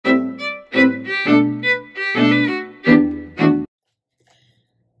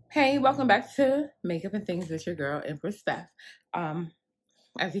welcome back to Makeup and Things with your girl, Empress Steph.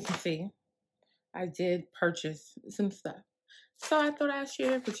 As you can see, I did purchase some stuff. So I thought I'd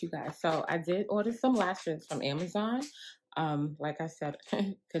share it with you guys. So I did order some lashes from Amazon. Like I said,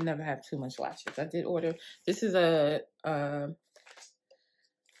 could never have too much lashes. I did order, this is a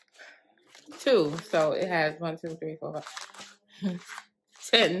 2. So it has 1, 2, 3, 4, 5,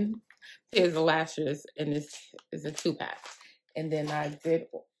 10 pairs of lashes, and this is a 2-pack. And then I did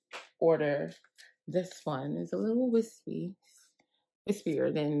order this one. It's a little wispier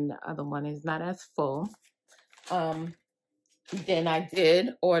than the other one. It's not as full. Then I did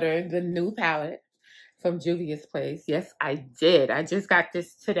order the new palette from Juvia's place. Yes, I did. I just got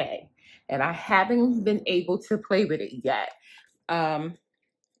this today, and I haven't been able to play with it yet. I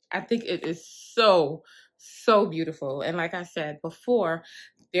think it is so beautiful. And like I said before,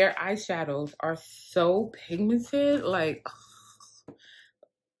 their eyeshadows are so pigmented, like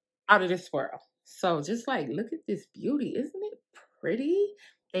out of this world. So just like, look at this beauty. Isn't it pretty?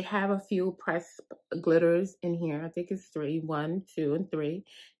 They have a few pressed glitters in here. I think it's 3, 1, 2, and 3.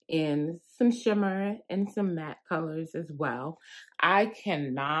 And some shimmer and some matte colors as well. I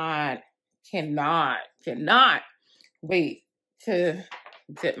cannot wait to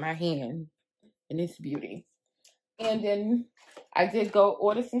dip my hand in this beauty. And then I did go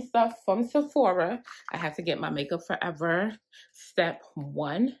order some stuff from Sephora. I had to get my Makeup Forever Step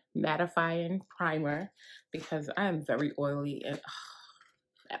 1 Mattifying Primer because I am very oily, and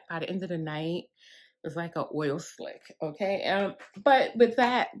by the end of the night, it's like an oil slick, okay? But with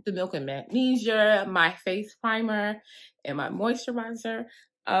that, the Milk and Magnesia, my face primer, and my moisturizer,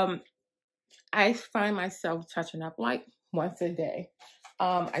 I find myself touching up like once a day.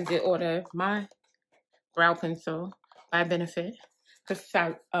 I did order my brow pencil by Benefit,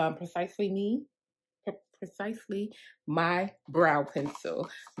 precisely my brow pencil.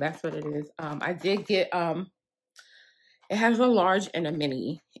 That's what it is. I did get it has a large and a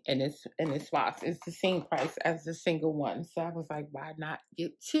mini in this box. It's the same price as the single one. So I was like, why not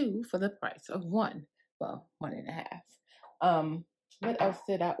get 2 for the price of 1? Well, 1.5. What else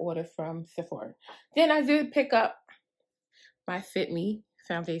did I order from Sephora? Then I did pick up my Fit Me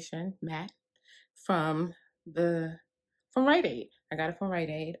foundation matte from Rite Aid. I got it from Rite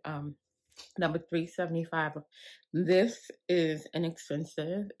Aid. Number 375. This is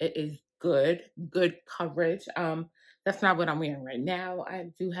inexpensive. It is good coverage. That's not what I'm wearing right now. I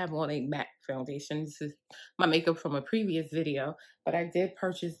do have on a matte foundation. This is my makeup from a previous video, but I did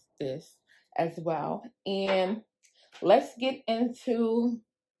purchase this as well. And let's get into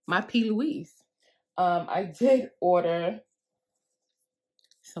my P.Louise. I did order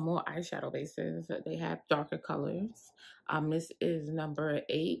some more eyeshadow bases. They have darker colors. This is number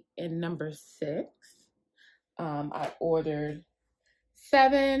 8 and number 6. I ordered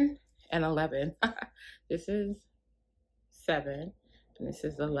 7 and 11. This is 7 and this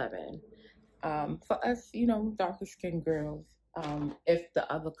is 11. For us, you know, darker skin girls, if the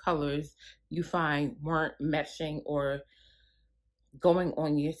other colors you find weren't meshing or going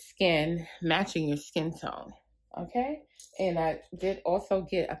on your skin, matching your skin tone. Okay, and I did also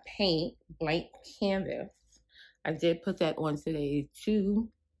get a paint blank canvas. I did put that on today to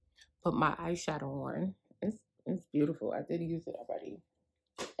put my eyeshadow on. It's beautiful. I did use it already.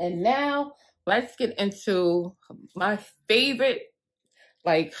 And now let's get into my favorite.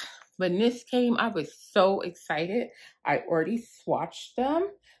 Like, when this came, I was so excited. I already swatched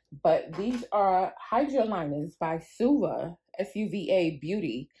them, but these are Hydra liners by Suva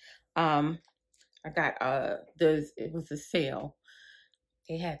Beauty. I got it was a sale.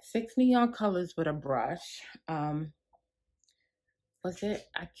 They had 6 neon colors with a brush. Was it?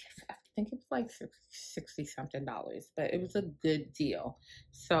 I think it was like $60 something, but it was a good deal.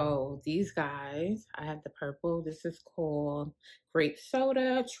 So these guys, I have the purple. This is called Grape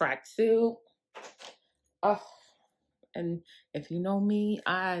Soda Tracksuit. Oh, and if you know me,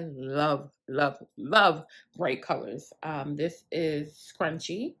 I love bright colors. This is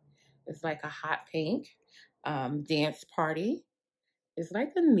Scrunchie. It's like a hot pink. Dance Party. It's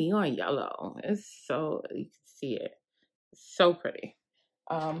like a neon yellow. It's so, you can see it. It's so pretty.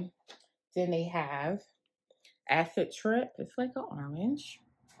 Then they have Acid Trip. It's like an orange.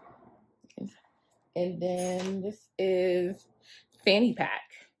 And then this is Fanny Pack.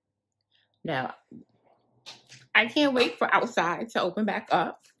 Now, I can't wait for outside to open back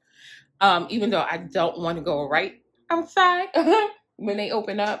up. Even though I don't want to go right outside when they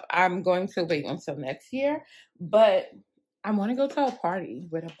open up. I'm going to wait until next year. But I want to go to a party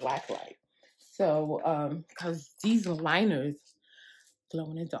with a black light. So, because these liners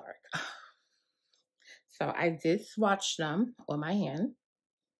glow in the dark. So I did swatch them on my hand.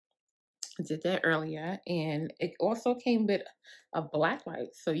 did that earlier, and it also came with a black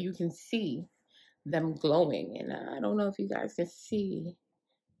light, so you can see them glowing. And I don't know if you guys can see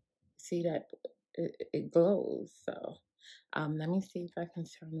that it glows. So let me see if I can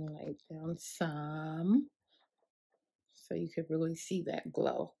turn the light down some so you could really see that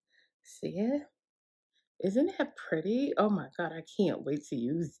glow. See it? Isn't that pretty? Oh my God, I can't wait to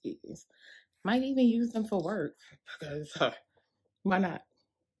use these. Might even use them for work because why not?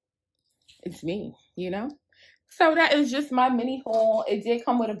 It's me, you know? So that is just my mini haul. It did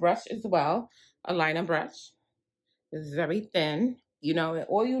come with a brush as well, a liner brush. It's very thin, you know, and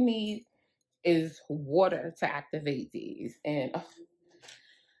all you need is water to activate these. And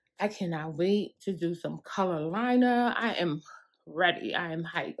I cannot wait to do some color liner. I am ready. I am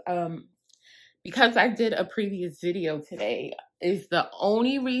hyped. Because I did a previous video today is the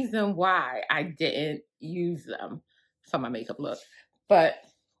only reason why I didn't use them for my makeup look. But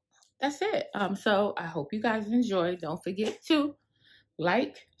that's it. So I hope you guys enjoyed. Don't forget to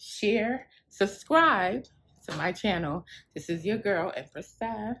like, share, subscribe to my channel. This is your girl, Empress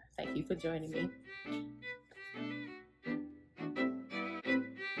Sav. Thank you for joining me.